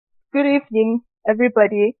Good evening,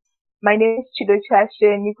 everybody. My name is Chidochashe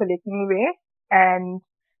Nicolette Ngwe, and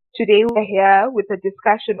today we're here with a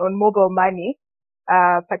discussion on mobile money,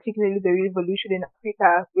 particularly the revolution in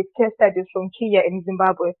Africa, with case studies from Kenya and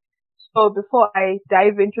Zimbabwe. So before I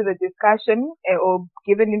dive into the discussion or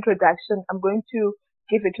give an introduction, I'm going to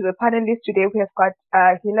give it to the panelists. Today we have got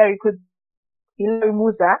Hilary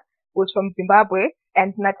Musa, who's from Zimbabwe,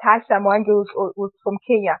 and Natasha Mwangi, who's from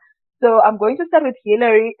Kenya. So I'm going to start with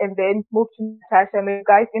Hilary and then move to Natasha. May you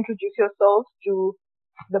guys introduce yourselves to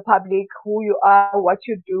the public, who you are, what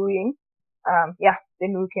you're doing. Then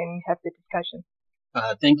we can have the discussion.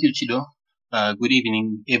 Thank you, Chido. Good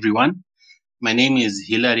evening, everyone. My name is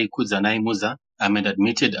Hilary Kudzanai Musa. I'm an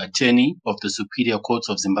admitted attorney of the Superior Courts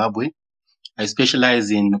of Zimbabwe. I specialize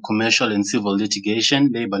in commercial and civil litigation,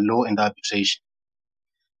 labor law, and arbitration.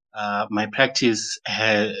 My practice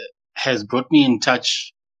has brought me in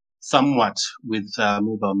touch somewhat with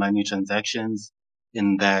mobile money transactions,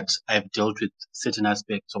 in that I've dealt with certain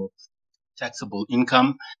aspects of taxable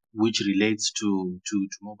income, which relates to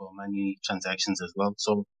mobile money transactions as well.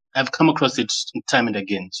 So I've come across it time and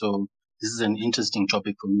again. So this is an interesting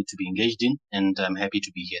topic for me to be engaged in, and I'm happy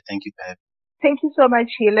to be here. Thank you for having me. Thank you so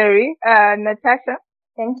much, Hilary. Natasha?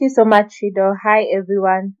 Thank you so much, Shido. Hi,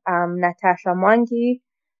 everyone. I'm Natasha Mwangi,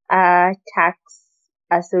 tax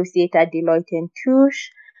associate at Deloitte and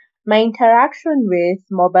Touche. My interaction with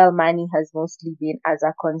mobile money has mostly been as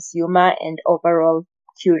a consumer and overall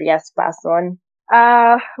curious person.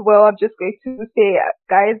 Well, I'm just going to say,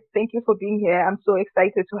 guys, thank you for being here. I'm so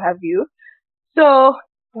excited to have you. So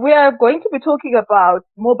we are going to be talking about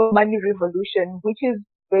mobile money revolution, which is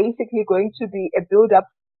basically going to be a build-up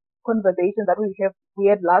conversation that we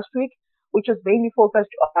had last week, which was mainly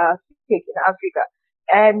focused on tech in Africa.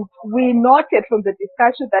 And we noted from the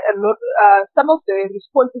discussion that some of the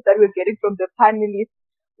responses that we're getting from the panelists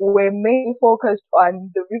were mainly focused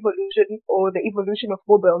on the revolution or the evolution of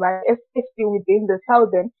mobile money, especially within the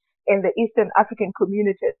southern and the eastern African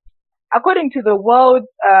communities. According to the World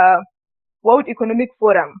Economic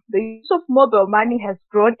Forum, the use of mobile money has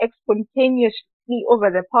grown exponentially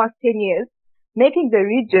over the past 10 years, making the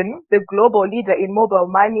region the global leader in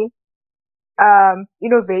mobile money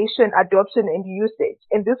innovation, adoption, and usage.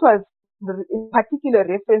 And this was in particular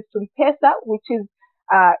reference to M-Pesa, which is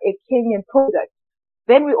a Kenyan product.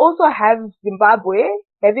 Then we also have Zimbabwe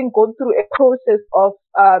having gone through a process of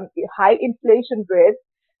high inflation rates,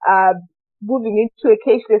 moving into a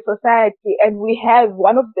cashless society. And we have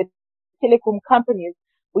one of the telecom companies,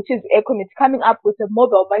 which is Econet, coming up with a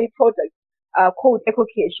mobile money product called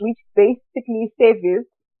EcoCash, which basically saves,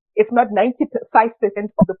 if not 95%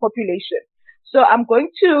 of the population. So I'm going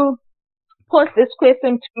to pose this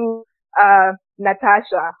question to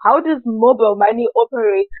Natasha. How does mobile money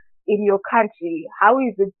operate in your country? How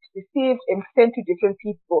is it received and sent to different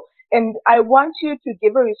people? And I want you to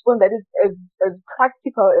give a response that is as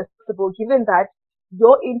practical as possible, given that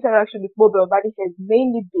your interaction with mobile money has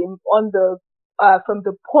mainly been on the from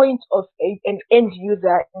the point of an end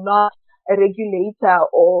user, not a regulator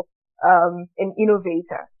or an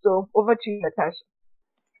innovator. So over to you, Natasha.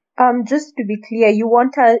 Just to be clear, you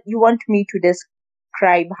want me to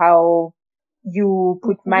describe how you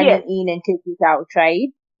put money in and take it out, right?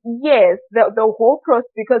 Yes, the whole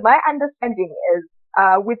process, because my understanding is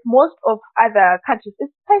with most of other countries,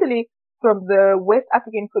 especially from the West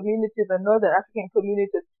African communities and Northern African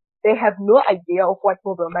communities, they have no idea of what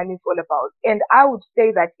mobile money is all about. And I would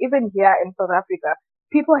say that even here in South Africa,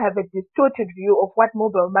 people have a distorted view of what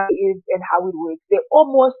mobile money is and how it works. They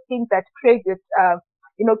almost think that credit,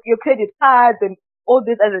 your credit cards and all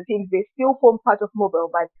these other things, they still form part of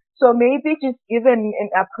mobile money. So maybe just give an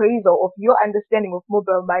appraisal of your understanding of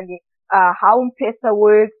mobile money, how M-Pesa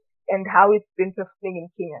works and how it's been performing in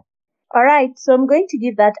Kenya. All right. So I'm going to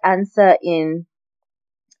give that answer in,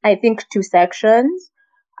 I think, 2 sections.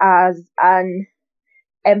 As an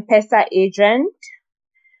M-Pesa agent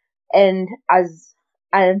and as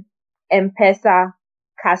an M-Pesa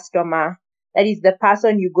customer. That is the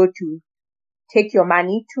person you go to take your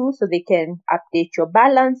money to so they can update your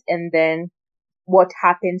balance, and then what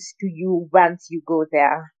happens to you once you go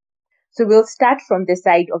there. So we'll start from the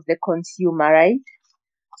side of the consumer, right?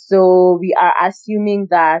 So we are assuming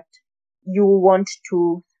that you want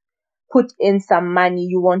to put in some money,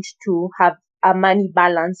 you want to have a money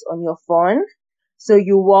balance on your phone. So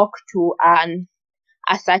you walk to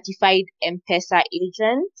a certified M-Pesa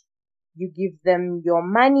agent, you give them your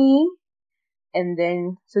money, and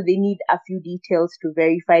then so they need a few details to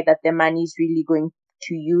verify that the money is really going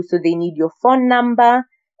to you. So they need your phone number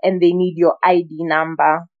and they need your ID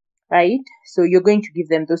number, right? So you're going to give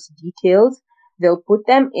them those details. They'll put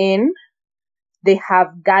them in. They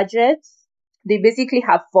have gadgets. They basically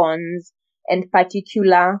have phones and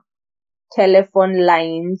particular telephone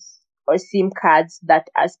lines or SIM cards that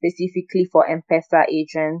are specifically for M-Pesa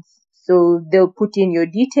agents. So they'll put in your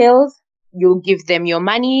details, you'll give them your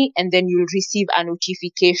money, and then you'll receive a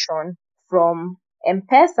notification from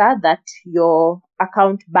M-Pesa that your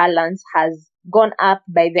account balance has gone up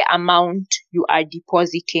by the amount you are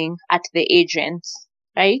depositing at the agents,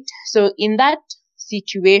 right? So in that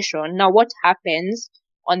situation, now what happens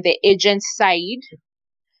on the agent side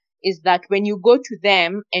is that when you go to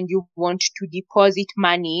them and you want to deposit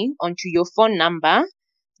money onto your phone number,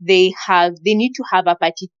 they need to have a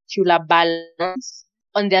particular balance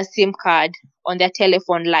on their SIM card, on their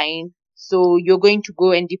telephone line. So you're going to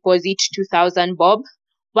go and deposit 2,000 bob.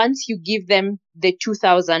 Once you give them the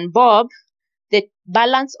 2,000 bob, the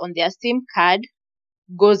balance on their SIM card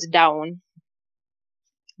goes down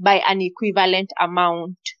by an equivalent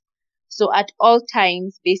amount. So at all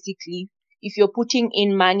times, basically, if you're putting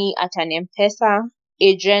in money at an M-Pesa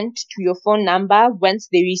agent to your phone number, once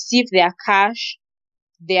they receive their cash,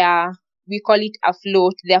 we call it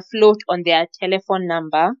their float on their telephone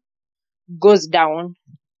number goes down.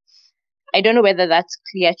 I don't know whether that's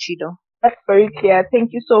clear, Chido. That's very clear.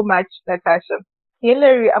 Thank you so much, Natasha.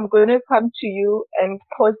 Hillary, I'm going to come to you and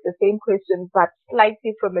pose the same question, but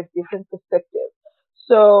slightly from a different perspective.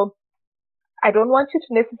 So I don't want you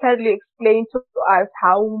to necessarily explain to us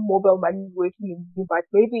how mobile money is working in you, but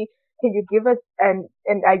maybe can you give us an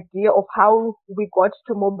idea of how we got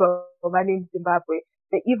to mobile money in Zimbabwe,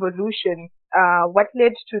 the evolution, what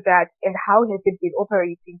led to that, and how has it been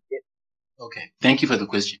operating since? Okay, thank you for the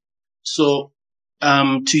question. So,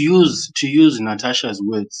 to use Natasha's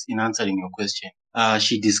words in answering your question,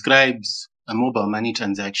 she describes a mobile money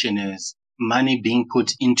transaction as money being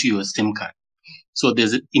put into your SIM card. So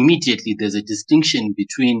there's a distinction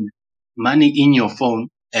between money in your phone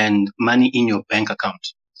and money in your bank account.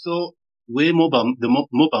 So where mobile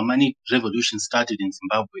money revolution started in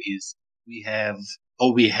Zimbabwe is we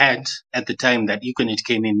had at the time that Econet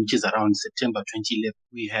came in, which is around September 2011,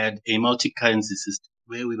 we had a multi-currency system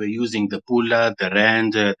where we were using the pula, the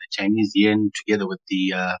rand, the Chinese yen together with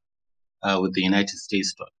the United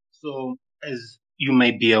States dollar. So as you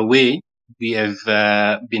may be aware, we have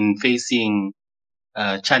been facing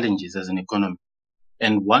challenges as an economy.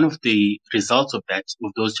 And one of the results of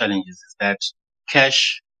those challenges is that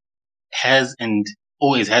cash has and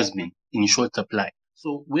always has been in short supply.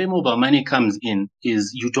 So where mobile money comes in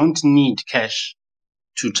is you don't need cash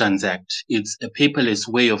to transact. It's a paperless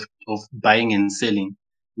way of buying and selling,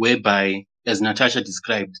 whereby, as Natasha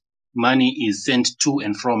described, money is sent to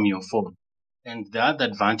and from your phone. And the other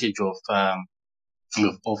advantage of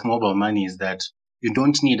mobile money is that you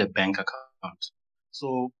don't need a bank account.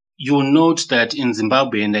 So you'll note that in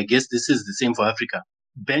Zimbabwe, and I guess this is the same for Africa,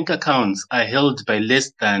 bank accounts are held by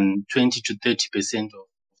less than 20 to 30% of the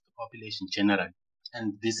population generally.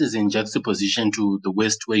 And this is in juxtaposition to the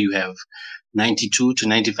West, where you have 92 to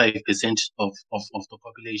 95% of the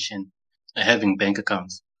population having bank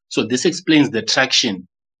accounts. So this explains the traction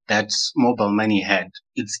that mobile money had.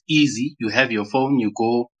 It's easy. You have your phone, you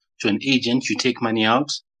go to an agent, you take money out,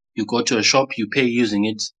 you go to a shop, you pay using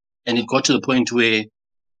it. And it got to the point where,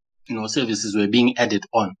 services were being added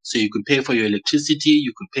on. So you could pay for your electricity,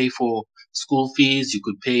 you could pay for school fees, you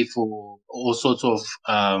could pay for all sorts of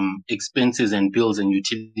expenses and bills and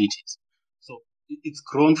utilities. So it's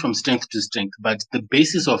grown from strength to strength, but the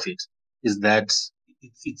basis of it is that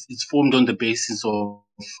it's formed on the basis of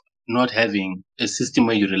not having a system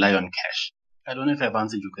where you rely on cash. I don't know if I've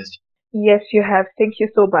answered your question. Yes, you have. Thank you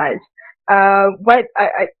so much. What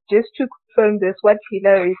I just to confirm this, what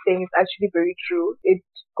Hillary is saying is actually very true. It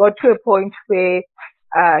got to a point where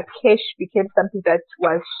cash became something that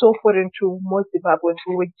was so foreign to most Zimbabweans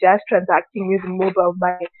who were just transacting using mobile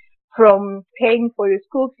money, from paying for your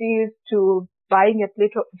school fees to buying a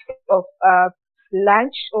plate of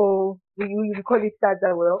lunch, or we call it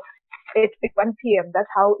sada well, at 1 p.m. That's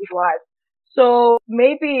how it was. So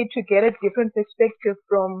maybe to get a different perspective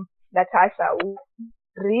from Natasha,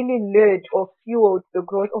 really led or fueled the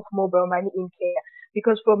growth of mobile money in Kenya.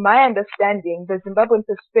 Because from my understanding, the Zimbabwean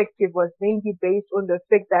perspective was mainly based on the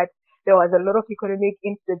fact that there was a lot of economic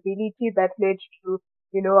instability that led to,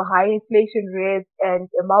 high inflation rates and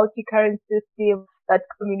a multi-currency system that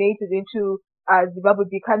culminated into Zimbabwe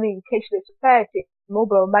becoming a cashless society.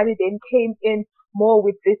 Mobile money then came in more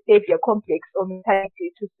with this savior complex or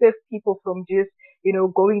mentality to save people from just,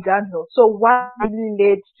 going downhill. So what really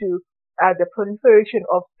led to the proliferation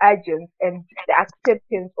of agents and the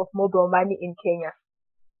acceptance of mobile money in Kenya?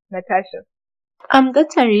 Natasha.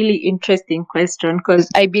 That's a really interesting question because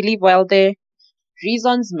I believe while the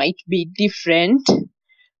reasons might be different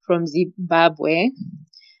from Zimbabwe,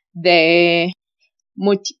 the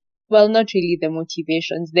not really the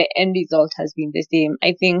motivations, the end result has been the same.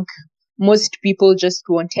 I think most people just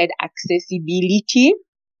wanted accessibility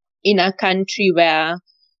in a country where,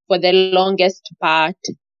 for the longest part,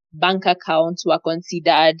 bank accounts were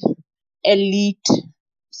considered elite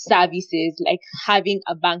services. Like having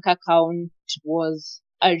a bank account was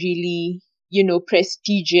a really,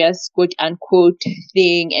 prestigious quote unquote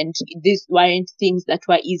thing, and these weren't things that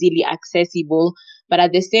were easily accessible. But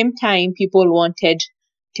at the same time, people wanted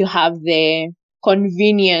to have the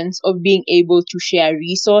convenience of being able to share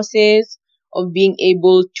resources, of being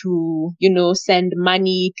able to, send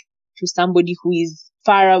money to somebody who is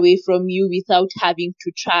far away from you without having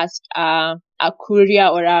to trust a courier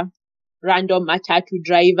or a random matatu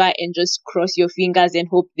driver and just cross your fingers and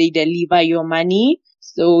hope they deliver your money.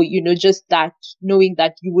 So, just that, knowing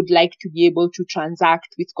that you would like to be able to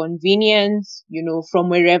transact with convenience, from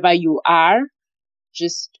wherever you are,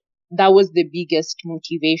 just that was the biggest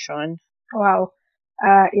motivation. Wow,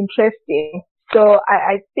 interesting. So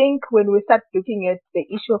I think when we start looking at the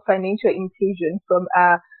issue of financial inclusion from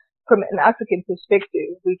an African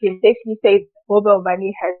perspective, we can safely say that mobile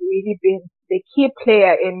money has really been the key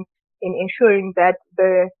player in ensuring that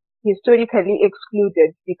the historically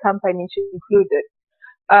excluded become financially included.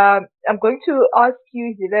 I'm going to ask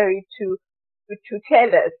you, Hilary, to tell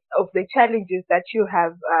us of the challenges that you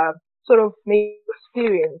have sort of made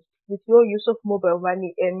experience with your use of mobile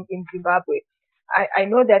money in Zimbabwe. I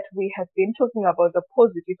know that we have been talking about the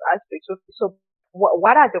positive aspects of it. So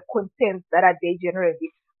what are the concerns that are there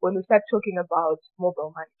generally when we start talking about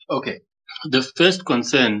mobile money? Okay. The first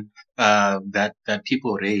concern that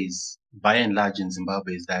people raise by and large in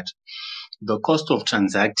Zimbabwe is that the cost of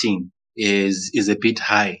transacting is a bit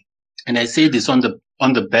high. And I say this on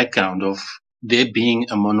the background of there being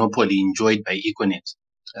a monopoly enjoyed by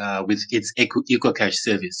Econet with its EcoCash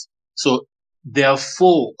service. So there are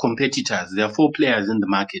four competitors, there are four players in the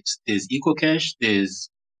market. There's EcoCash, there's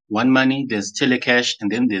One Money, there's Telecash,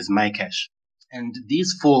 and then there's MyCash. And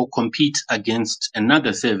these four compete against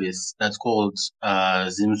another service that's called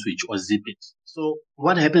ZimSwitch or Zipit. So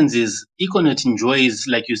what happens is Econet enjoys,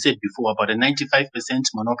 like you said before, about a 95%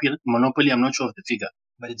 monopoly. I'm not sure of the figure,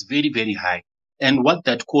 but it's very, very high. And what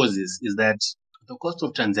that causes is that the cost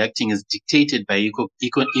of transacting is dictated by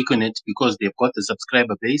Econet because they've got the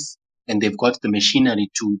subscriber base and they've got the machinery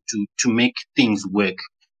to make things work.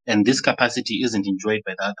 And this capacity isn't enjoyed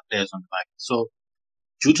by the other players on the market. So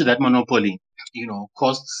due to that monopoly,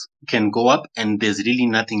 costs can go up and there's really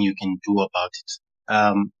nothing you can do about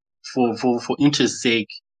it. For interest's sake,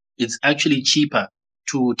 it's actually cheaper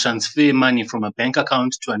to transfer money from a bank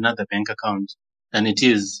account to another bank account than it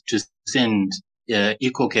is to send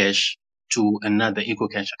EcoCash to another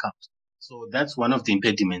EcoCash account. So that's one of the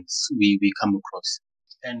impediments we come across.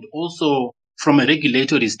 And also from a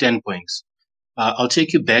regulatory standpoint, I'll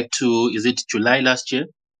take you back to, is it July last year,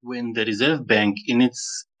 when the Reserve Bank, in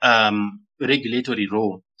its regulatory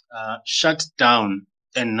role, shut down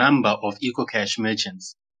a number of EcoCash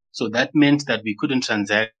merchants. So that meant that we couldn't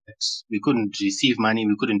transact, we couldn't receive money,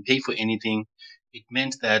 we couldn't pay for anything. It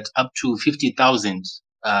meant that up to 50,000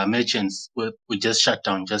 merchants were just shut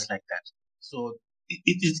down just like that. So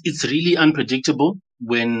it's really unpredictable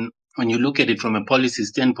when you look at it from a policy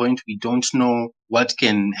standpoint. We don't know what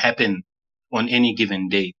can happen on any given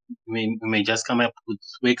day. We may just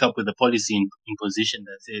wake up with a policy in position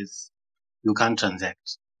that says you can't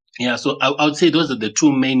transact. Yeah, so I would say those are the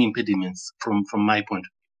two main impediments from my point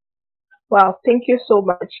of view. Wow, thank you so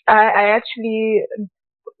much. I actually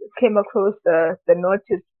came across the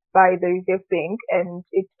notice by the Reserve Bank, and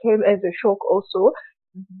it came as a shock also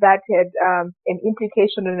that had an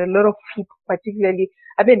implication on a lot of people, particularly,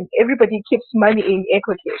 I mean, everybody keeps money in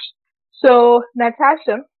EcoCash. So,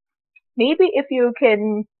 Natasha, maybe if you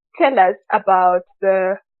can tell us about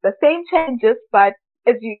the same challenges, but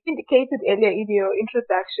as you indicated earlier in your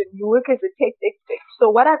introduction, you work as a tax expert. So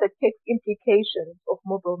what are the tax implications of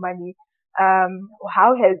mobile money?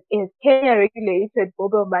 How has Kenya regulated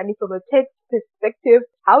mobile money from a tax perspective?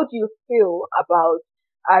 How do you feel about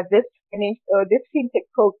this fintech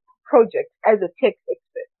project as a tax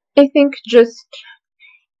expert? I think just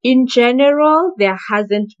in general, there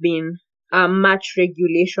hasn't been much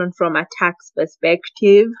regulation from a tax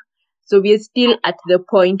perspective. So we're still at the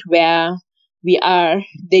point where the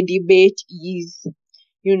debate is,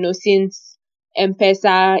 since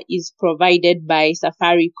M-Pesa is provided by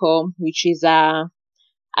Safaricom, which is a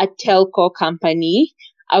telco company,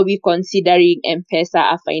 Are we considering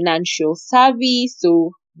M-Pesa a financial service?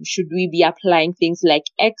 So should we be applying things like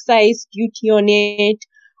excise duty on it?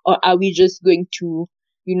 Or are we just going to,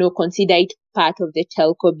 consider it part of the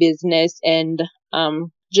telco business and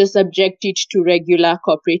just subject it to regular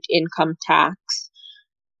corporate income tax?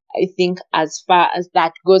 I think as far as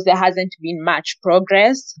that goes, there hasn't been much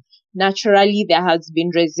progress. Naturally, there has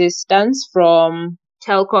been resistance from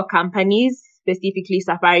telco companies, specifically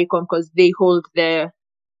Safaricom, because they hold the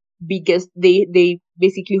biggest, they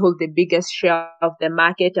basically hold the biggest share of the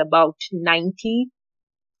market, about 95%,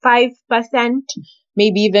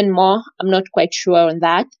 maybe even more. I'm not quite sure on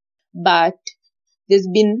that. But there's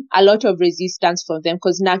been a lot of resistance from them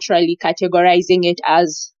because naturally categorizing it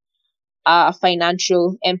as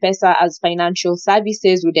financial M-Pesa as financial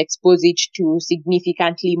services would expose it to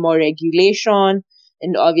significantly more regulation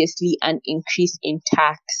and obviously an increase in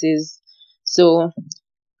taxes. So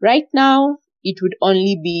right now, it would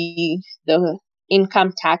only be the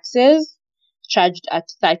income taxes charged at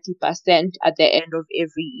 30% at the end of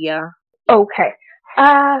every year. Okay.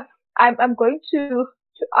 I'm going to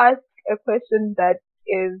ask a question that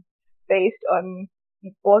is based on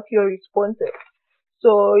both your responses.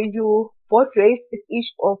 So you both raised this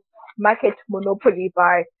issue of market monopoly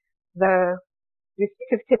by the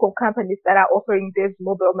respective telecom companies that are offering these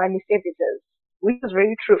mobile money services, which is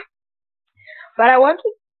very true. But I want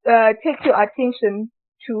to take your attention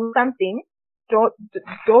to something. Don't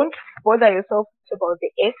don't bother yourself about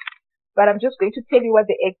the X, but I'm just going to tell you what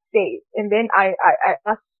the X says, and then I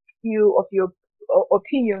ask you of your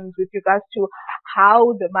opinions with regards to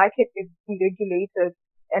how the market is being regulated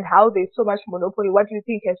and how there's so much monopoly. What do you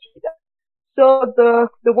think has to be done? So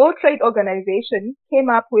the World Trade Organization came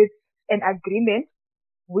up with an agreement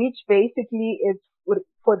which basically is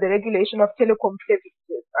for the regulation of telecom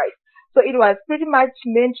services, right? So it was pretty much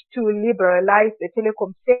meant to liberalize the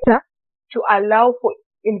telecom sector to allow for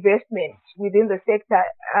investment within the sector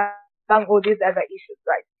among all these other issues,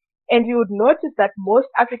 right? And you would notice that most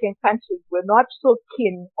African countries were not so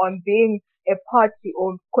keen on being a party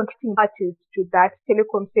or contributing parties to that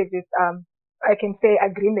telecom service, I can say,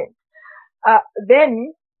 agreement.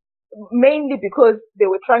 Then mainly because they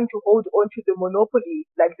were trying to hold on to the monopoly,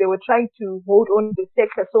 like they were trying to hold on to the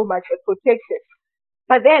sector so much and protect it.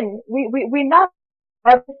 But then we now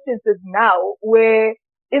have instances now where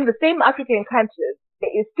in the same African countries, there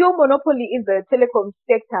is still monopoly in the telecom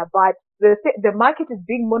sector, but the market is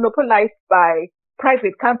being monopolized by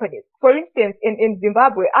private companies. For instance, in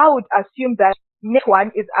Zimbabwe, I would assume that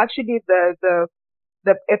Net1 is actually a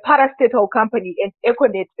parastatal company and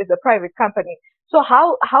Econet is a private company. So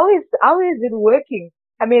how is it working?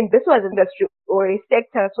 I mean, this was industry or a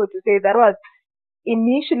sector, so to say, that was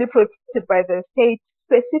initially protected by the state,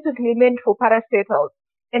 specifically meant for parastatals.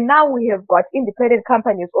 And now we have got independent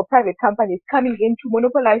companies or private companies coming in to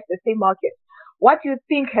monopolize the same market. What do you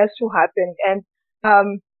think has to happen? And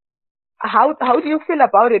how do you feel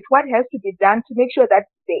about it? What has to be done to make sure that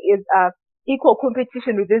there is equal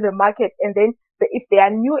competition within the market, and then if there are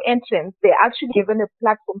new entrants, they're actually given a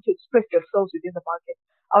platform to express themselves within the market?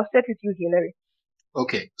 I'll start with you, Hilary.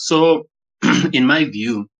 Okay, so in my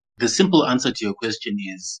view, the simple answer to your question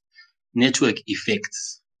is network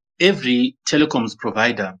effects. Every telecoms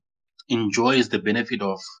provider enjoys the benefit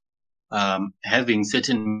of having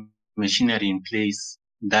certain machinery in place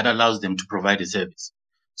that allows them to provide a service.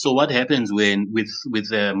 So what happens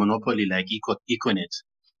with a monopoly like Econet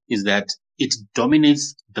is that it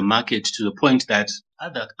dominates the market to the point that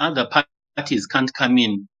other parties can't come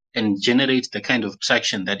in and generate the kind of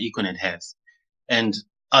traction that Econet has. And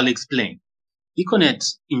I'll explain. Econet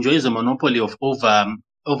enjoys a monopoly of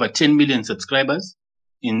over 10 million subscribers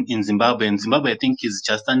in Zimbabwe. And Zimbabwe, I think, is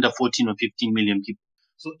just under 14 or 15 million people.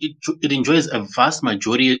 So it enjoys a vast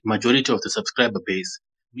majority of the subscriber base,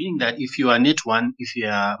 meaning that if you are Net1, if you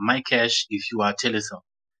are MyCash, if you are Telecel,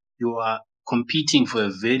 you are competing for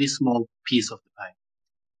a very small piece of the pie.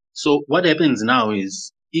 So what happens now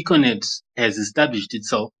is Econet has established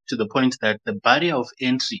itself to the point that the barrier of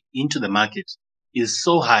entry into the market is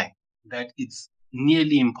so high that it's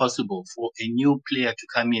nearly impossible for a new player to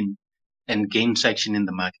come in and gain traction in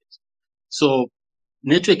the market. So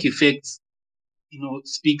network effects,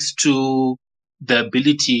 speaks to the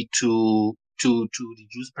ability to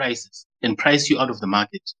reduce prices and price you out of the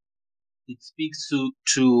market. It speaks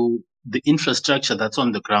to the infrastructure that's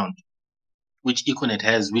on the ground, which Econet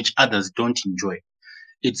has, which others don't enjoy.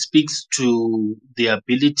 It speaks to the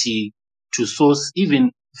ability to source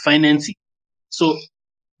even financing. So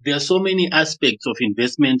there are so many aspects of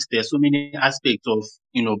investment. There are so many aspects of,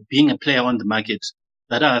 being a player on the market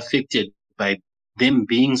that are affected by them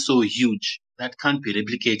being so huge that can't be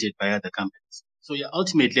replicated by other companies. So yeah,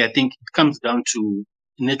 ultimately, I think it comes down to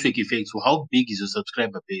network effects. So how big is your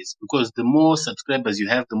subscriber base? Because the more subscribers you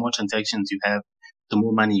have, the more transactions you have, the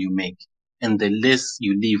more money you make, and the less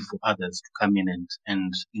you leave for others to come in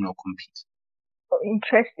and compete. Oh,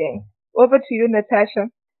 interesting. Over to you, Natasha.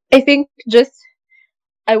 I think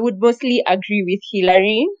I would mostly agree with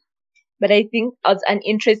Hilary, but I think as an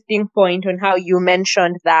interesting point on how you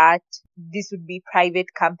mentioned that this would be private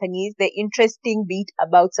companies, the interesting bit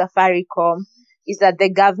about Safaricom is that the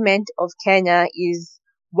government of Kenya is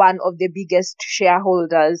one of the biggest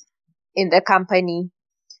shareholders in the company.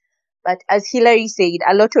 But as Hilary said,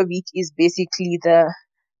 a lot of it is basically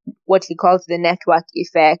what he calls the network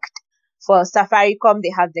effect. For Safaricom,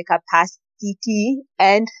 they have the capacity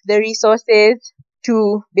and the resources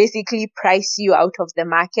to basically price you out of the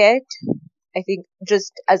market. I think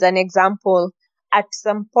just as an example, at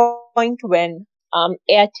some point when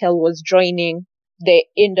Airtel was joining the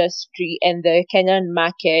industry and the Kenyan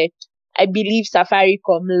market, I believe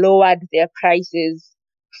Safaricom lowered their prices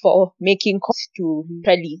for making calls to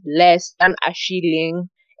literally less than a shilling.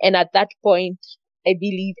 And at that point, I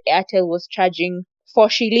believe Airtel was charging 4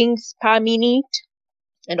 shillings per minute.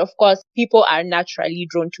 And of course, people are naturally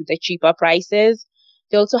drawn to the cheaper prices.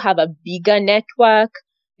 They also have a bigger network.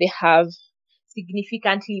 They have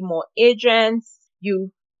significantly more agents.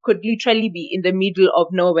 You could literally be in the middle of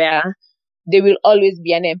nowhere. There will always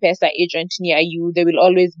be an M-Pesa agent near you. There will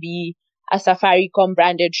always be a Safaricom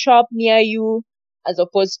branded shop near you, as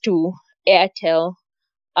opposed to Airtel.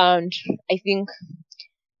 And I think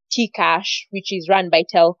T-Cash, which is run by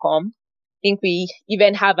Telcom. I think we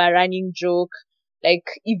even have a running joke, like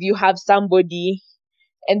if you have somebody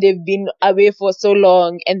and they've been away for so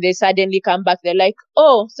long and they suddenly come back, they're like,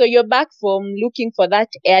 oh, so you're back from looking for that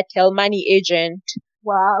Airtel money agent.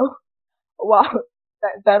 Wow. Wow.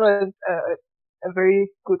 That was a very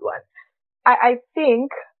good one. I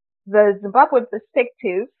think the Zimbabwean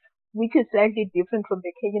perspective, which is slightly different from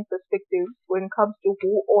the Kenyan perspective when it comes to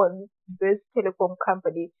who owns this telecom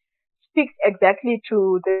company, speaks exactly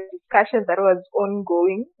to the discussion that was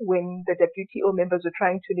ongoing when the WTO members were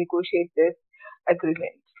trying to negotiate this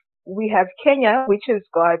agreement. We have Kenya, which has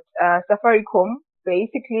got Safaricom,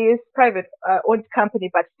 basically is private owned company,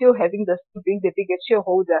 but still being the biggest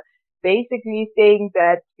shareholder, basically saying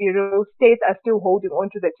that states are still holding on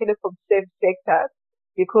to the telecom sector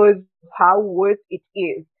because of how worth it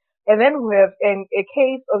is. And then we have in a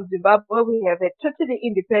case of Zimbabwe, we have a totally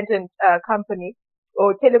independent company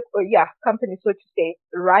company, so to say,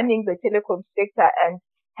 running the telecom sector and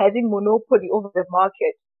having monopoly over the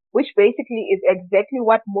market, which basically is exactly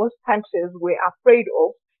what most countries were afraid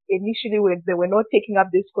of initially when they were not taking up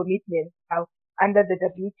this commitment under the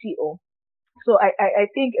WTO. So I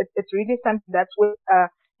think it's really something that's worth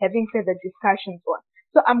having further discussions on.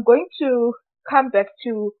 So I'm going to come back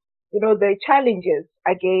to, the challenges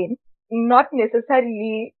again, not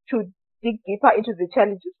necessarily to dig deeper into the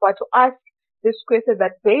challenges, but to ask this question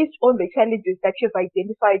that based on the challenges that you've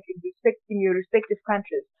identified in your respective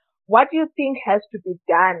countries, what do you think has to be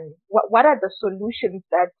done? What are the solutions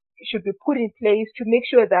that should be put in place to make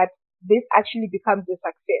sure that this actually becomes a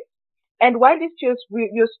success? And while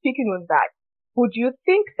you're speaking on that, would you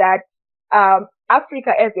think that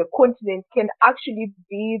Africa as a continent can actually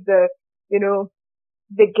be the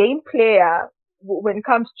game player when it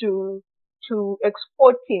comes to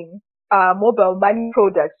exporting mobile money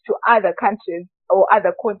products to other countries or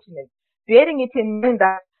other continents, bearing it in mind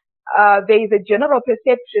that there is a general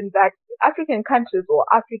perception that African countries or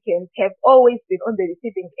Africans have always been on the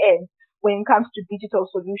receiving end when it comes to digital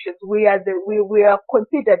solutions. We are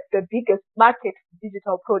considered the biggest market for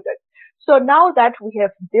digital products. So now that we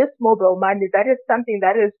have this mobile money, that is something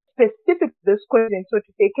that is specific to this continent, so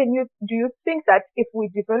to say. Do you think that if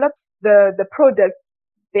we develop the product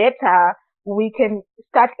better, we can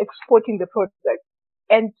start exporting the product?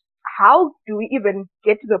 And how do we even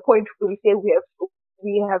get to the point where we say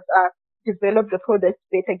we have developed the product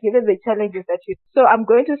better, given the challenges that you? So I'm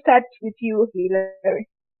going to start with you, Hilary.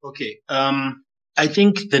 Okay. I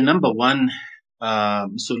think the number one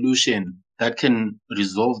solution that can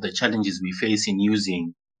resolve the challenges we face in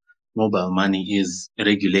using mobile money is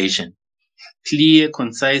regulation. Clear,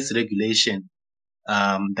 concise regulation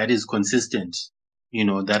that is consistent,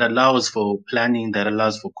 that allows for planning, that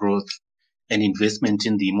allows for growth and investment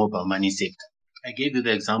in the mobile money sector. I gave you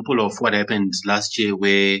the example of what happened last year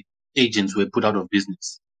where agents were put out of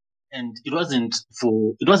business. And it wasn't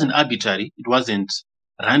arbitrary, it wasn't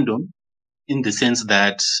random in the sense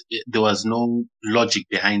that there was no logic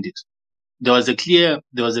behind it. There was a clear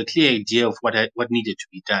idea of what needed to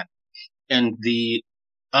be done. And the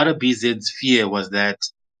RBZ's fear was that,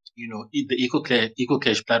 the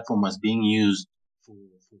EcoCash platform was being used for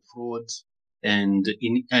fraud and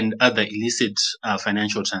other illicit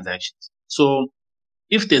financial transactions. So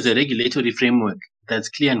if there's a regulatory framework that's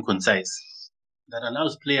clear and concise, that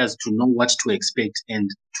allows players to know what to expect and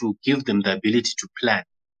to give them the ability to plan,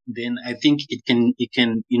 then I think it can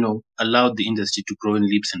allow the industry to grow in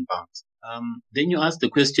leaps and bounds. Then you ask the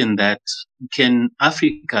question that, can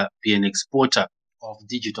Africa be an exporter of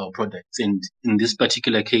digital products, and in this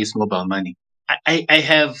particular case, mobile money? I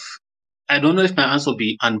don't know if my answer will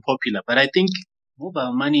be unpopular, but I think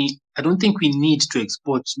mobile money, I don't think we need to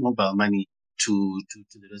export mobile money to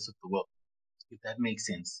the rest of the world, if that makes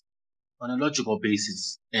sense, on a logical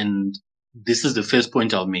basis. And this is the first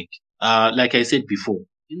point I'll make. Like I said before,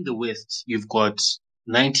 in the West, you've got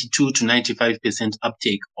 92 to 95%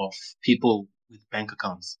 uptake of people with bank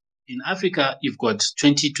accounts. In Africa, you've got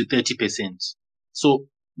 20 to 30%. So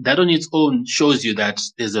that on its own shows you that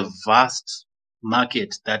there's a vast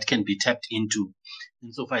market that can be tapped into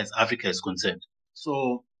insofar as Africa is concerned.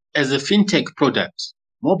 So as a fintech product,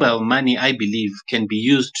 mobile money, I believe, can be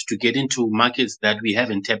used to get into markets that we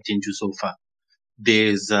haven't tapped into so far.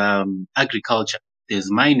 There's agriculture,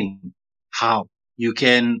 there's mining. How? You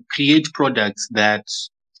can create products that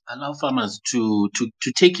allow farmers to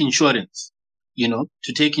take insurance,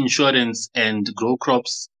 to take insurance and grow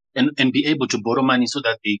crops and be able to borrow money so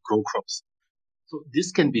that they grow crops. So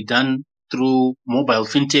this can be done through mobile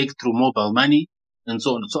fintech, through mobile money, and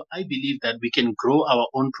so on. So I believe that we can grow our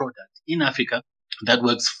own product in Africa that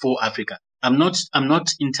works for Africa. I'm not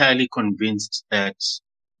entirely convinced that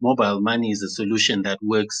mobile money is a solution that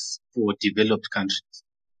works for developed countries.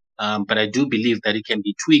 But I do believe that it can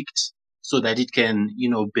be tweaked so that it can,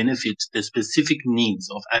 benefit the specific needs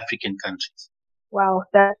of African countries. Wow,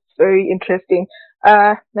 that's very interesting.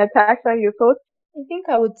 Natasha, your thoughts? I think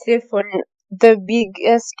I would say for the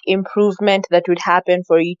biggest improvement that would happen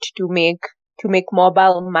for it to make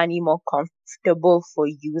mobile money more comfortable for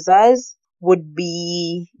users would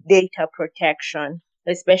be data protection,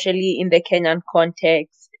 especially in the Kenyan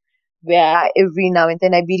context, where every now and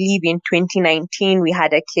then, I believe in 2019, we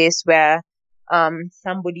had a case where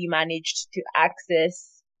somebody managed to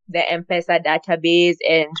access the M-Pesa database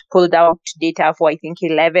and pulled out data for, I think,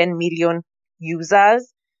 11 million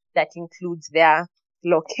users. That includes their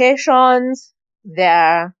locations,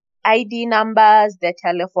 their ID numbers, their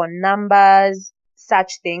telephone numbers,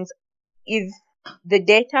 such things. If the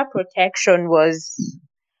data protection was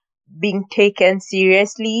being taken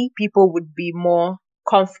seriously, people would be more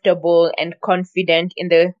comfortable and confident in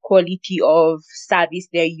the quality of service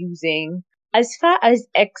they're using. As far as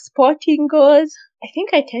exporting goes, I think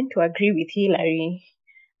I tend to agree with Hilary.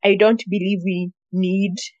 I don't believe we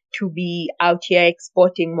need to be out here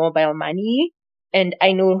exporting mobile money. And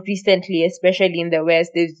I know recently, especially in the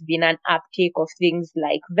West, there's been an uptake of things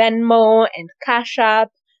like Venmo and Cash App,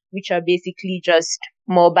 which are basically just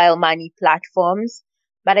mobile money platforms.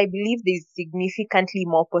 But I believe there's significantly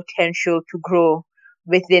more potential to grow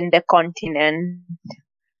within the continent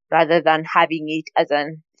rather than having it as a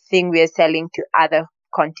thing we're selling to other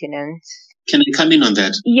continents. Can I come in on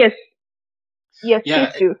that? Yes, Yeah,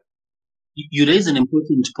 please do. You raise an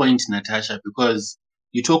important point, Natasha, because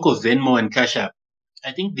you talk of Venmo and Cash App.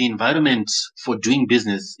 I think the environment for doing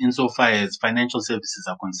business insofar as financial services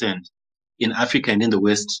are concerned in Africa and in the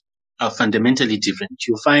West are fundamentally different.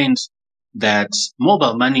 You'll find that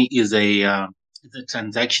mobile money is a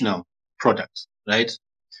transactional product, right?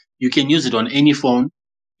 You can use it on any phone.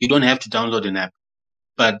 You don't have to download an app.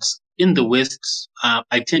 But in the West,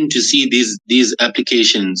 I tend to see these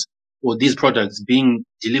applications or these products being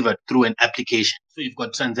delivered through an application. So you've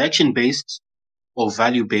got transaction-based or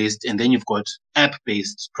value-based, and then you've got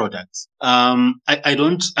app-based products. I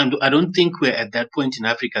don't think we're at that point in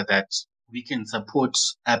Africa that we can support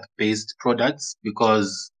app-based products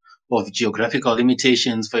because of geographical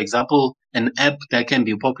limitations. For example, an app that can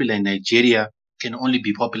be popular in Nigeria can only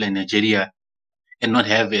be popular in Nigeria and not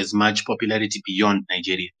have as much popularity beyond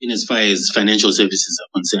Nigeria in as far as financial services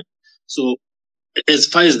are concerned. So as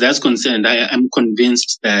far as that's concerned, I am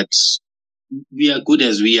convinced that we are good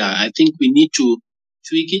as we are. I think we need to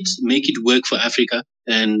tweak it, make it work for Africa.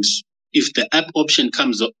 And if the app option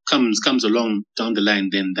comes along down the line,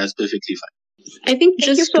 then that's perfectly fine. I think Thank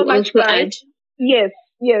you just so to much, also guys. add Yes,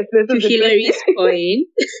 this to is the Hilary's point,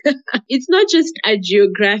 it's not just a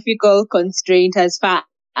geographical constraint as far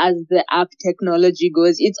as the app technology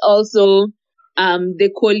goes. It's also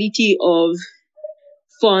the quality of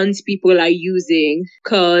fonts people are using,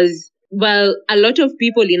 because well, a lot of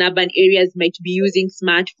people in urban areas might be using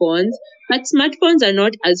smartphones, but smartphones are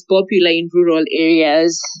not as popular in rural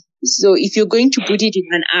areas. So if you're going to put it in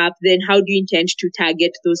an app, then how do you intend to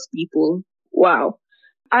target those people? Wow.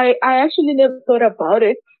 I actually never thought about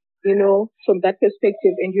it, from that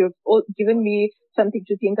perspective, and you have given me something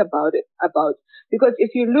to think about. Because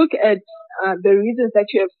if you look at the reasons that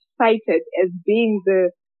you have cited as being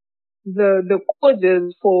the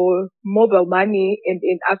causes for mobile money in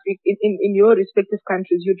Africa, in your respective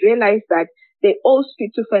countries, you'd realize that they all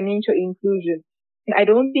speak to financial inclusion. And I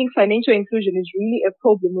don't think financial inclusion is really a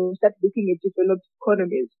problem when we start looking at developed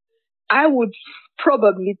economies. I would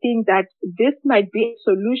probably think that this might be a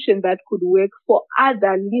solution that could work for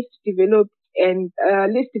other least developed and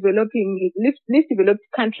least developed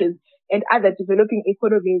countries and other developing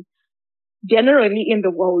economies generally in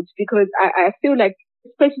the world, because I feel like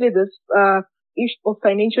especially this issue of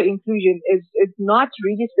financial inclusion is not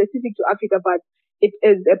really specific to Africa, but it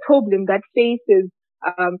is a problem that faces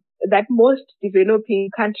that most developing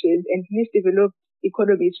countries and least developed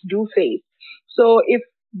economies do face. So if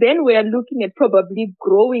then we are looking at probably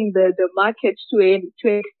growing the market to an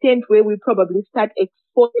extent where we probably start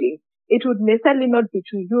exporting. It would necessarily not be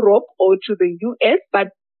to Europe or to the US, but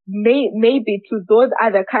maybe to those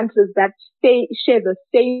other countries that share the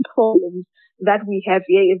same problems that we have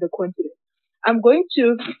here in the continent. I'm going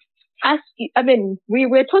to ask you, we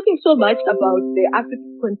were talking so much about the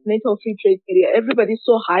African Continental Free Trade Area. Everybody's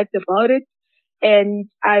so hyped about it. And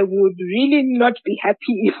I would really not be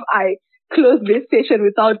happy if I close this session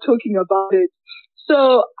without talking about it.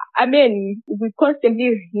 So, we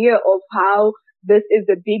constantly hear of how this is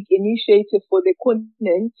a big initiative for the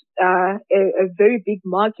continent, a very big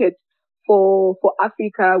market for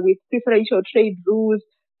Africa with preferential trade rules.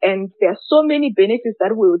 And there are so many benefits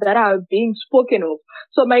that are being spoken of.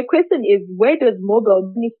 So my question is, where does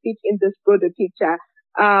mobile money fit in this broader picture?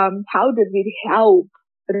 How does it help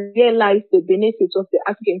realize the benefits of the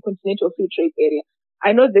African Continental Free Trade Area?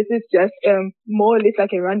 I know this is just more or less like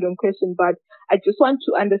a random question, but I just want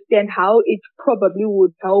to understand how it probably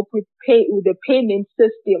would help with the payment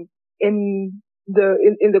system in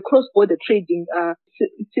the cross-border trading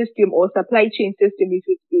system or supply chain system,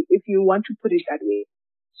 if you want to put it that way.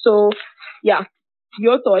 So, yeah,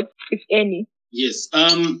 your thoughts, if any. Yes.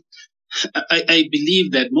 I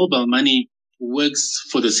believe that mobile money works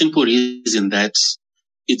for the simple reason that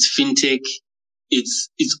it's fintech.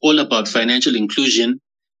 It's all about financial inclusion.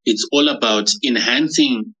 It's all about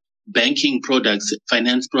enhancing banking products,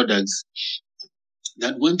 finance products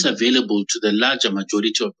that weren't available to the larger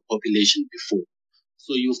majority of the population before.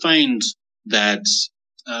 So you find that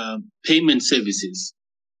payment services,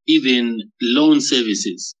 even loan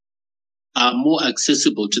services, are more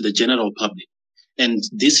accessible to the general public. And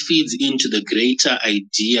this feeds into the greater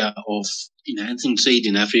idea of enhancing trade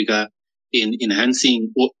in Africa, in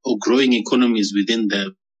enhancing or growing economies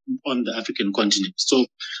on the African continent. So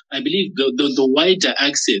I believe the wider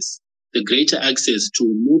access, the greater access to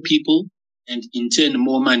more people and in turn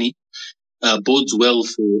more money bodes well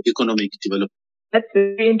for economic development. That's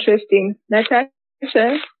very interesting. Natasha,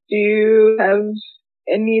 do you have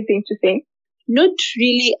anything to say? Not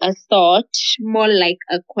really a thought, more like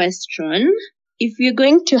a question. If you're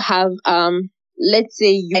going to have, let's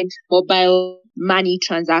say you had mobile money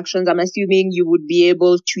transactions, I'm assuming you would be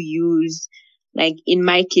able to use, like in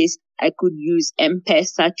my case, I could use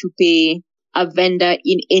M-Pesa to pay a vendor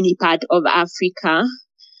in any part of Africa.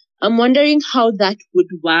 I'm wondering how that would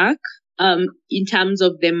work in terms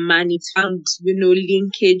of the money and,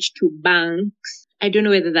 linkage to banks. I don't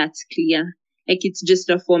know whether that's clear. Like, it's just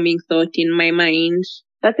a forming thought in my mind.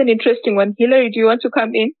 That's an interesting one. Hillary, do you want to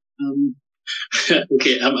come in?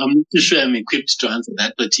 Okay, I'm not too sure I'm equipped to answer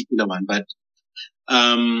that particular one, but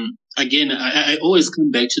again, I always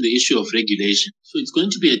come back to the issue of regulation. So it's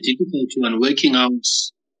going to be a difficult one working out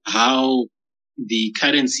how the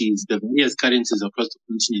various currencies across the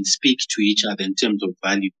continent speak to each other in terms of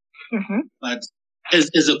value. Mm-hmm. But as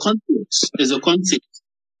a concept,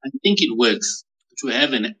 I think it works to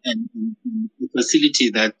have a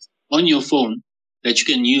facility that on your phone that you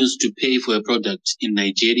can use to pay for a product in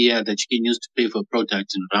Nigeria, that you can use to pay for a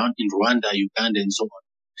product in Rwanda, Uganda, and so on.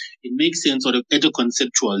 It makes sense at a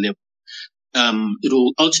conceptual level. It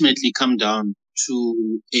will ultimately come down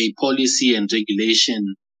to a policy and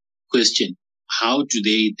regulation question. How do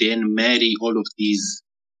they then marry all of these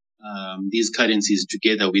currencies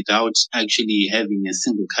together without actually having a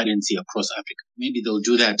single currency across Africa? Maybe they'll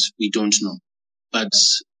do that. We don't know. But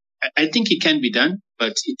I think it can be done,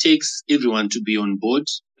 but it takes everyone to be on board.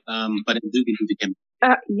 But I do believe it can.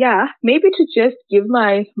 Yeah, maybe to just give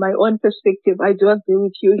my own perspective, I do agree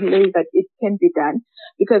with you, Hilary, that it can be done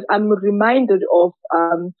because I'm reminded of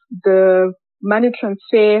the money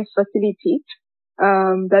transfer facility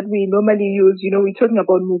that we normally use. You know, we're talking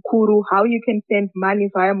about Mukuru, how you can send money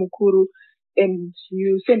via Mukuru and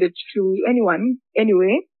you send it to anyone,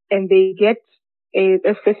 anyway, and they get a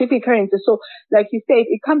specific currency. So, like you said,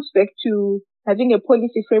 it comes back to having a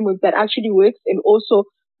policy framework that actually works and also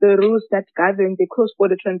the rules that govern the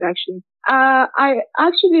cross-border transactions. I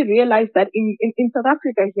actually realized that in South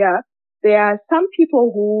Africa here, there are some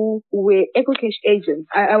people who were EcoCash agents.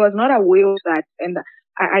 I was not aware of that, and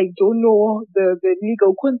I don't know the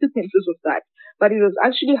legal consequences of that. But it was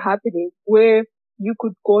actually happening where you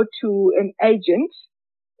could go to an agent,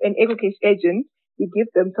 an EcoCash agent, you give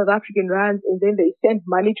them South African rands, and then they send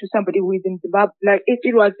money to somebody who is in Zimbabwe. Like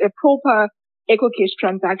it was a proper EcoCash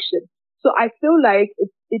transaction. So I feel like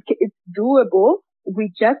it's doable.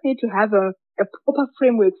 We just need to have a proper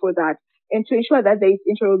framework for that and to ensure that there is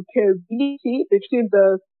interoperability between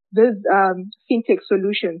these fintech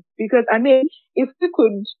solutions. Because I mean, if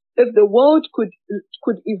the world could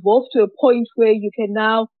evolve to a point where you can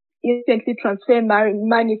now instantly transfer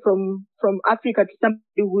money from Africa to somebody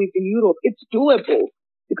who is in Europe, it's doable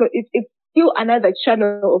because it's still another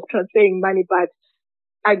channel of transferring money, but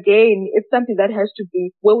again, it's something that has to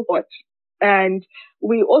be well thought. And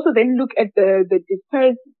we also then look at the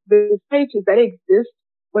disparities that exist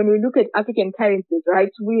when we look at African currencies, right?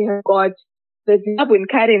 We have got the Zimbabwean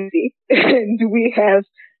currency and we have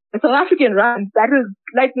the South African rand that is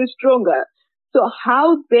slightly stronger. So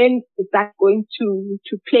how then is that going to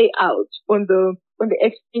play out on the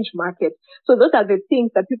exchange market? So those are the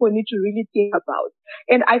things that people need to really think about.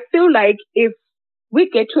 And I feel like if we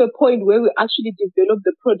get to a point where we actually develop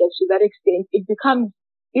the product to that extent, it becomes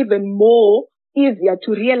even more easier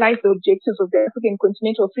to realize the objectives of the African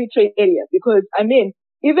Continental Free Trade Area. Because, I mean,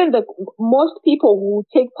 even the most people who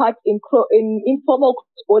take part in informal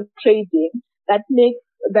cross-border trading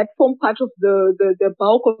that form part of the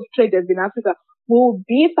bulk of traders in Africa will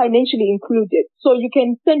be financially included. So you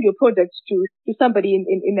can send your products to somebody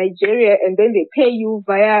in Nigeria and then they pay you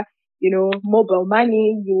via, mobile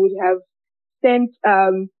money. You would have sent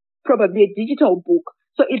probably a digital book.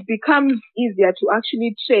 So it becomes easier to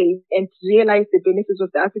actually trade and realize the benefits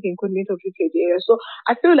of the African Continental Free Trade Area. So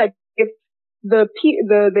I feel like if the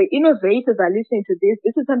innovators are listening to this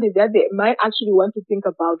is something that they might actually want to think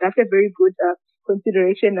about. That's a very good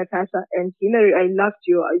consideration, Natasha. And Hilary, I loved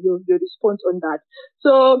your response on that.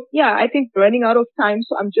 So yeah, I think we're running out of time.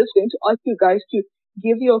 So I'm just going to ask you guys to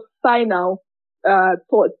give your final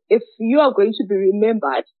thoughts. If you are going to be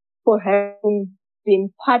remembered for having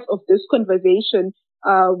been part of this conversation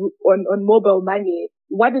on mobile money,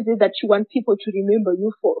 what is it that you want people to remember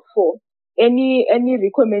you for? Any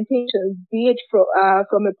recommendations, be it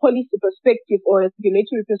from a policy perspective or a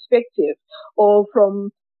regulatory perspective or from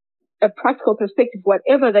a practical perspective,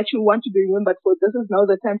 whatever that you want to be remembered for, this is now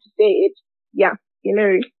the time to say it. Yeah,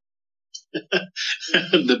 Hilary.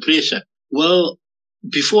 The pressure. Well,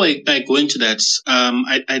 before I go into that,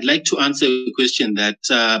 I'd like to answer a question that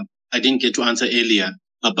I didn't get to answer earlier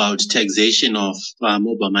about taxation of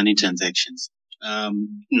mobile money transactions.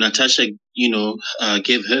 Natasha,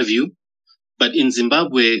 gave her view, but in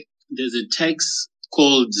Zimbabwe, there's a tax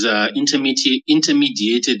called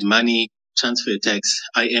Intermediated Money Transfer Tax,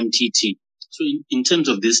 IMTT. So in terms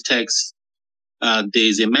of this tax, there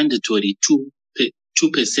is a mandatory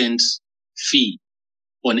 2% fee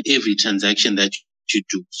on every transaction that you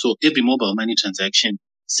do. So every mobile money transaction,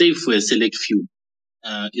 save for a select few,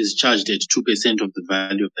 is charged at 2% of the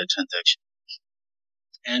value of that transaction.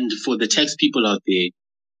 And for the tax people out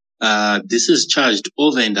there, this is charged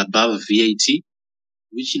over and above VAT,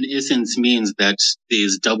 which in essence means that there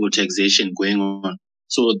is double taxation going on.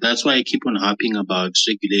 So that's why I keep on harping about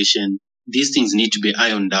regulation. These things need to be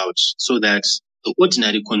ironed out so that the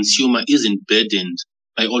ordinary consumer isn't burdened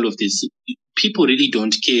by all of this. People really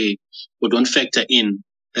don't care or don't factor in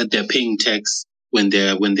that they're paying tax when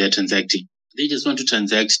they're transacting. They just want to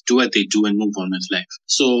transact, do what they do, and move on with life.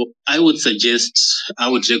 So I would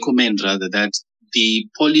recommend rather that the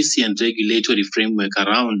policy and regulatory framework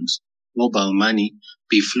around mobile money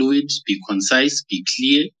be fluid, be concise, be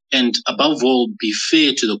clear, and above all, be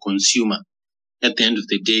fair to the consumer at the end of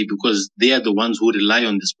the day, because they are the ones who rely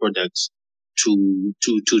on this product to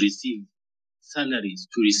receive salaries,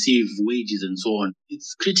 to receive wages, and so on.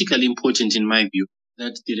 It's critically important, in my view,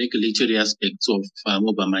 that the regulatory aspects of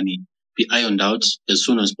mobile money be ironed out as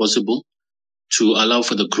soon as possible to allow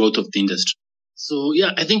for the growth of the industry. So yeah,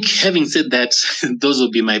 I think having said that, those will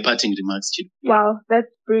be my parting remarks, Chido. Wow, that's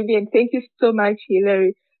brilliant. Thank you so much,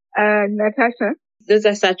 Hilary. Natasha? Those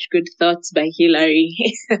are such good thoughts by Hilary.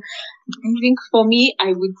 I think for me,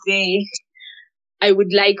 I would say I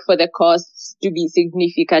would like for the costs to be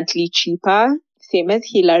significantly cheaper, same as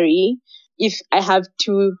Hilary. If I have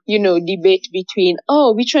to, debate between,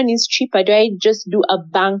 which one is cheaper? Do I just do a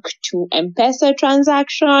bank to M-Pesa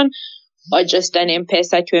transaction or just an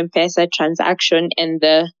M-Pesa to M-Pesa transaction and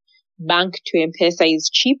the bank to M-Pesa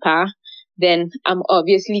is cheaper? Then I'm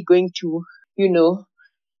obviously going to,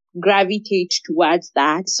 gravitate towards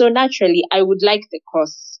that. So naturally, I would like the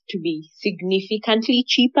costs to be significantly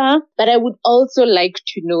cheaper, but I would also like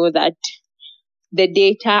to know that the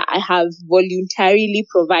data I have voluntarily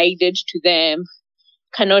provided to them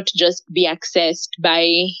cannot just be accessed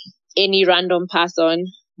by any random person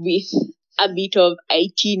with a bit of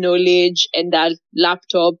IT knowledge and a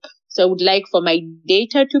laptop. So I would like for my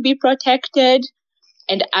data to be protected,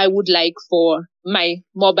 and I would like for my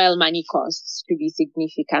mobile money costs to be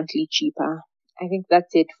significantly cheaper. I think that's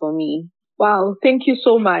it for me. Wow, thank you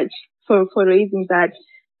so much for raising that.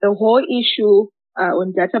 The whole issue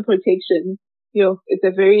on data protection, it's a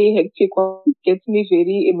very hectic one. It gets me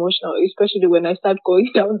very emotional, especially when I start going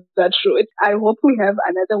down that road. I hope we have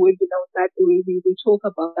another webinar on that we talk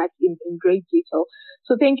about that in great detail.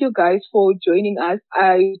 So thank you guys for joining us.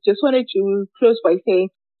 I just wanted to close by saying,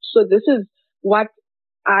 so this is what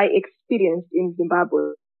I experienced in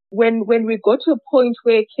Zimbabwe. When we got to a point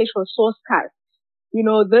where cash was so scarce,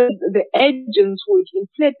 the agents would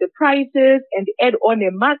inflate the prices and add on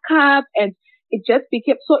a markup, and it just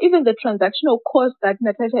became, so even the transactional cost that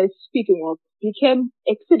Natasha is speaking of became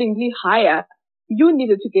exceedingly higher. You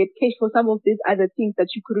needed to get cash for some of these other things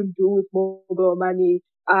that you couldn't do with mobile money,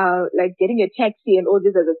 like getting a taxi and all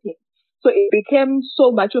these other things. So it became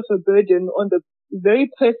so much of a burden on the very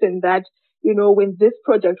person that, when this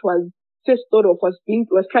project was first thought of, was being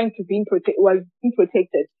protected.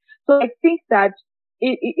 So I think that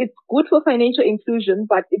it's good for financial inclusion,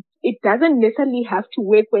 but it doesn't necessarily have to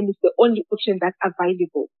work when it's the only option that's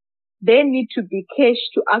available. There need to be cash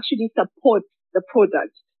to actually support the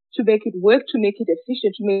product, to make it work, to make it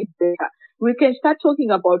efficient, to make it better. We can start talking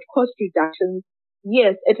about cost reductions,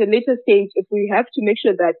 yes, at a later stage, if we have to make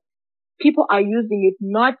sure that people are using it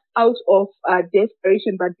not out of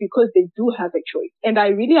desperation, but because they do have a choice. And I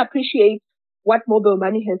really appreciate what mobile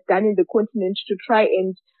money has done in the continent to try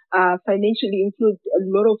and financially include a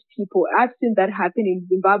lot of people. I've seen that happen in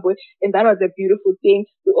Zimbabwe, and that was a beautiful thing.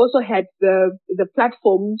 We also had the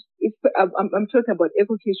platforms. I'm talking about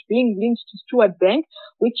EcoCash being linked to Stewart Bank,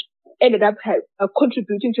 which ended up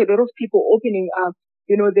contributing to a lot of people opening up,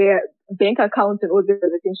 their bank accounts and all these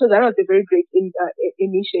other things. So that was a very great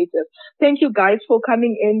initiative. Thank you guys for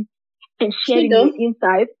coming in and sharing your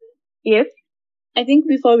insights. Yes. I think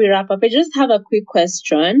before we wrap up, I just have a quick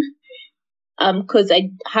question. Because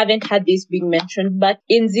I haven't had this being mentioned, but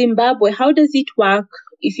in Zimbabwe, how does it work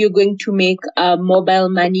if you're going to make a mobile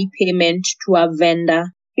money payment to a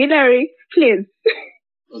vendor? Hilary, please.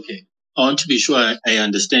 Okay. I want to be sure I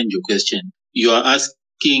understand your question. You are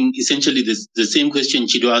asking essentially the same question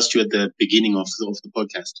Chido asked you at the beginning of the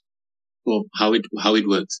podcast, or how it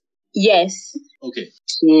works. Yes. Okay.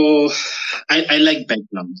 So I like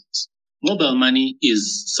background. Mobile money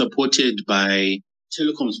is supported by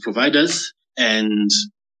telecoms providers, and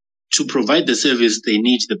to provide the service, they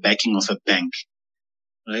need the backing of a bank,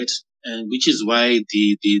 right? And which is why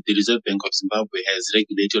the Reserve Bank of Zimbabwe has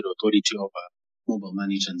regulated authority over mobile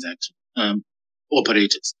money transaction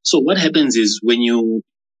operators. So what happens is when you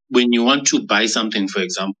want to buy something, for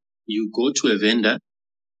example, you go to a vendor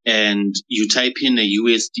and you type in a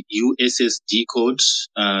USSD code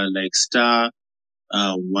like star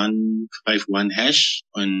 151 hash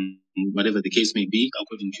on whatever the case may be,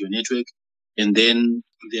 according to your network, and then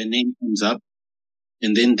their name comes up,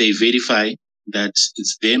 and then they verify that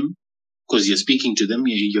it's them because you're speaking to them,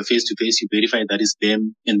 you're face to face, you verify that it's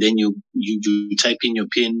them, and then you type in your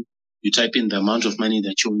PIN, you type in the amount of money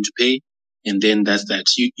that you want to pay, and then that's that.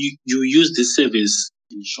 You use this service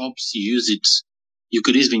in shops, you use it. You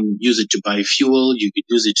could even use it to buy fuel. You could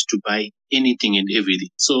use it to buy anything and everything.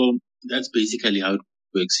 So that's basically how it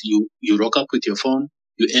works. You rock up with your phone,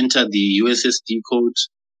 you enter the USSD code,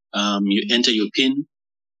 you enter your PIN,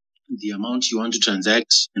 the amount you want to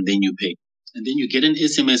transact, and then you pay. And then you get an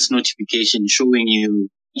SMS notification showing you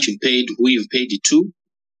what you paid, who you've paid it to,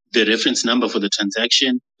 the reference number for the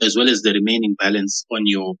transaction, as well as the remaining balance on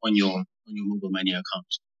your mobile money account.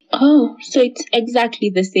 Oh, so it's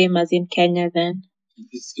exactly the same as in Kenya then?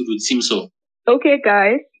 It would seem so. Okay,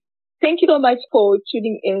 guys. Thank you so much for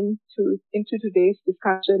tuning in into today's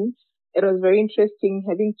discussion. It was very interesting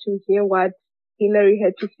having to hear what Hillary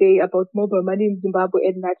had to say about mobile money in Zimbabwe,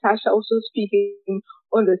 and Natasha also speaking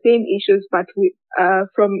on the same issues, but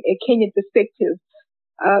from a Kenyan perspective.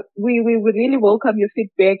 We would really welcome your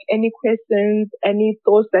feedback, any questions, any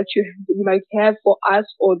thoughts that you might have for us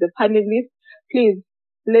or the panelists. Please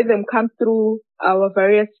let them come through our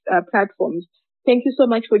various platforms. Thank you so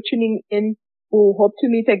much for tuning in. We'll hope to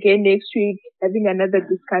meet again next week, having another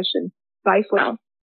discussion. Bye for now.